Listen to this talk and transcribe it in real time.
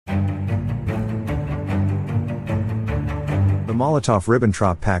The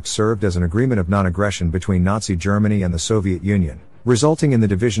Molotov-Ribbentrop Pact served as an agreement of non-aggression between Nazi Germany and the Soviet Union, resulting in the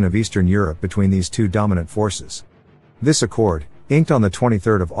division of Eastern Europe between these two dominant forces. This accord, inked on the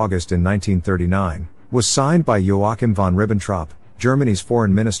 23rd of August in 1939, was signed by Joachim von Ribbentrop, Germany's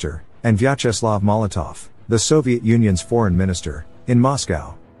foreign minister, and Vyacheslav Molotov, the Soviet Union's foreign minister, in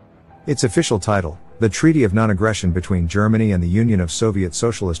Moscow. Its official title, the Treaty of Non-Aggression between Germany and the Union of Soviet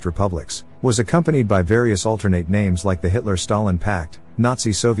Socialist Republics, was accompanied by various alternate names like the Hitler-Stalin Pact,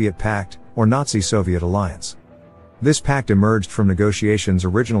 Nazi-Soviet Pact, or Nazi-Soviet Alliance. This pact emerged from negotiations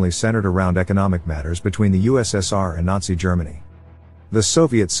originally centered around economic matters between the USSR and Nazi Germany. The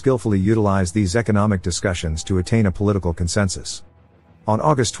Soviets skillfully utilized these economic discussions to attain a political consensus. On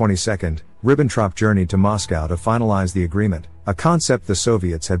August 22, Ribbentrop journeyed to Moscow to finalize the agreement, a concept the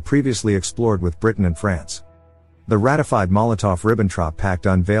Soviets had previously explored with Britain and France. The ratified Molotov-Ribbentrop Pact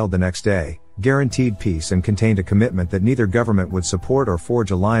unveiled the next day, guaranteed peace and contained a commitment that neither government would support or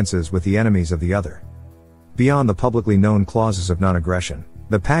forge alliances with the enemies of the other. Beyond the publicly known clauses of non-aggression,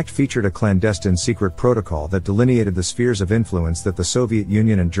 the pact featured a clandestine secret protocol that delineated the spheres of influence that the Soviet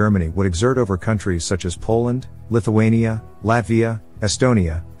Union and Germany would exert over countries such as Poland, Lithuania, Latvia,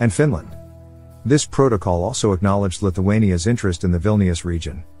 Estonia, and Finland. This protocol also acknowledged Lithuania's interest in the Vilnius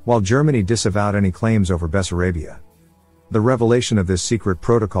region, while Germany disavowed any claims over Bessarabia. The revelation of this secret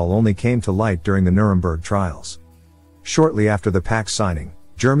protocol only came to light during the Nuremberg trials. Shortly after the pact's signing,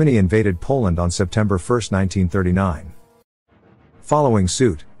 Germany invaded Poland on September 1, 1939. Following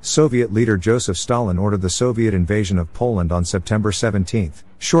suit, Soviet leader Joseph Stalin ordered the Soviet invasion of Poland on September 17,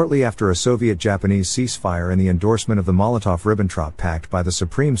 shortly after a Soviet-Japanese ceasefire and the endorsement of the Molotov-Ribbentrop Pact by the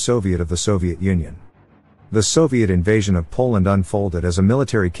Supreme Soviet of the Soviet Union. The Soviet invasion of Poland unfolded as a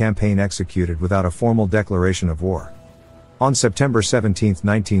military campaign executed without a formal declaration of war. On September 17,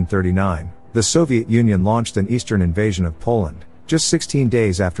 1939, the Soviet Union launched an eastern invasion of Poland, just 16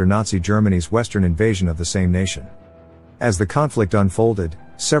 days after Nazi Germany's western invasion of the same nation. As the conflict unfolded,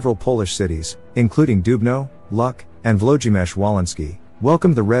 several Polish cities, including Dubno, Luk, and Włodzimierz-Wołyński,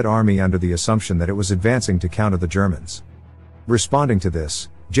 welcomed the Red Army under the assumption that it was advancing to counter the Germans. Responding to this,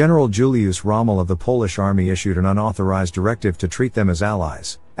 General Juliusz Rommel of the Polish army issued an unauthorized directive to treat them as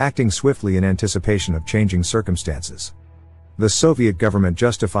allies, acting swiftly in anticipation of changing circumstances. The Soviet government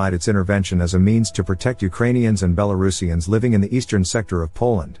justified its intervention as a means to protect Ukrainians and Belarusians living in the eastern sector of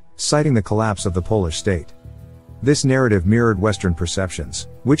Poland, citing the collapse of the Polish state. This narrative mirrored Western perceptions,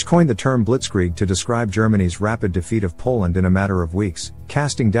 which coined the term blitzkrieg to describe Germany's rapid defeat of Poland in a matter of weeks,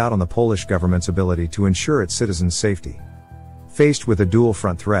 casting doubt on the Polish government's ability to ensure its citizens' safety. Faced with a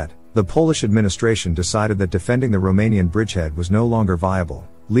dual-front threat, the Polish administration decided that defending the Romanian bridgehead was no longer viable,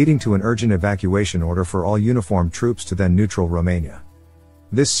 leading to an urgent evacuation order for all uniformed troops to then neutral Romania.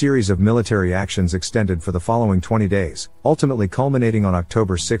 This series of military actions extended for the following 20 days, ultimately culminating on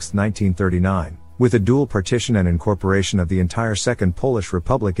October 6, 1939. With a dual partition and incorporation of the entire Second Polish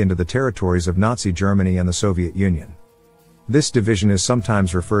Republic into the territories of Nazi Germany and the Soviet Union. This division is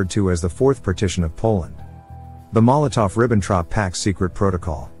sometimes referred to as the Fourth Partition of Poland. The Molotov-Ribbentrop Pact's secret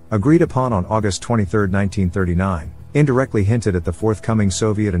protocol, agreed upon on August 23, 1939, indirectly hinted at the forthcoming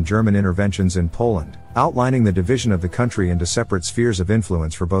Soviet and German interventions in Poland, outlining the division of the country into separate spheres of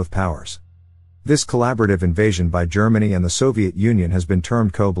influence for both powers. This collaborative invasion by Germany and the Soviet Union has been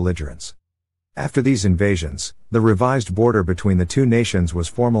termed co-belligerence. After these invasions, the revised border between the two nations was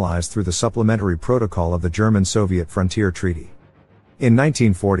formalized through the supplementary protocol of the German-Soviet Frontier Treaty. In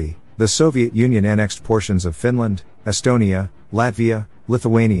 1940, the Soviet Union annexed portions of Finland, Estonia, Latvia,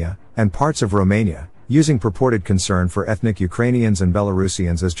 Lithuania, and parts of Romania, using purported concern for ethnic Ukrainians and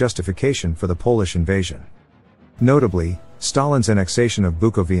Belarusians as justification for the Polish invasion. Notably, Stalin's annexation of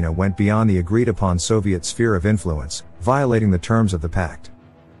Bukovina went beyond the agreed-upon Soviet sphere of influence, violating the terms of the pact.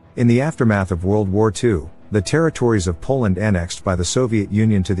 In the aftermath of World War II, the territories of Poland annexed by the Soviet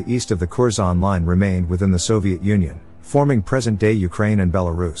Union to the east of the Curzon Line remained within the Soviet Union, forming present-day Ukraine and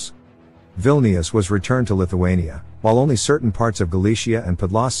Belarus. Vilnius was returned to Lithuania, while only certain parts of Galicia and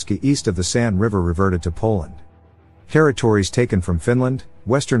Podlaskie east of the San River reverted to Poland. Territories taken from Finland,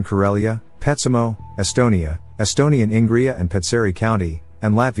 Western Karelia, Petsamo, Estonia, Estonian Ingria and Petseri County,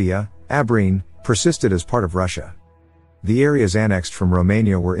 and Latvia, Abreen, persisted as part of Russia. The areas annexed from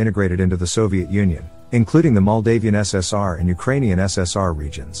Romania were integrated into the Soviet Union, including the Moldavian SSR and Ukrainian SSR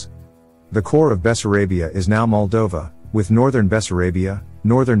regions. The core of Bessarabia is now Moldova, with northern Bessarabia,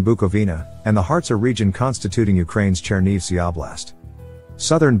 northern Bukovina, and the Hartsa region constituting Ukraine's Chernivtsi Oblast.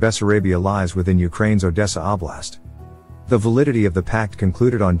 Southern Bessarabia lies within Ukraine's Odessa Oblast. The validity of the pact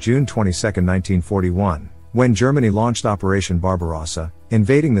concluded on June 22, 1941, when Germany launched Operation Barbarossa,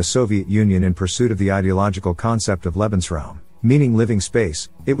 invading the Soviet Union in pursuit of the ideological concept of Lebensraum, meaning living space.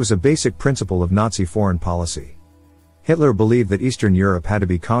 It was a basic principle of Nazi foreign policy. Hitler believed that Eastern Europe had to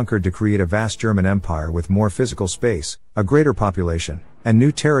be conquered to create a vast German empire with more physical space, a greater population, and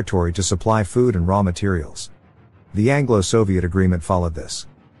new territory to supply food and raw materials. The Anglo-Soviet agreement followed this.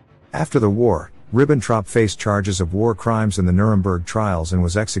 After the war, Ribbentrop faced charges of war crimes in the Nuremberg trials and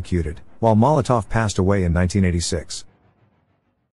was executed, while Molotov passed away in 1986.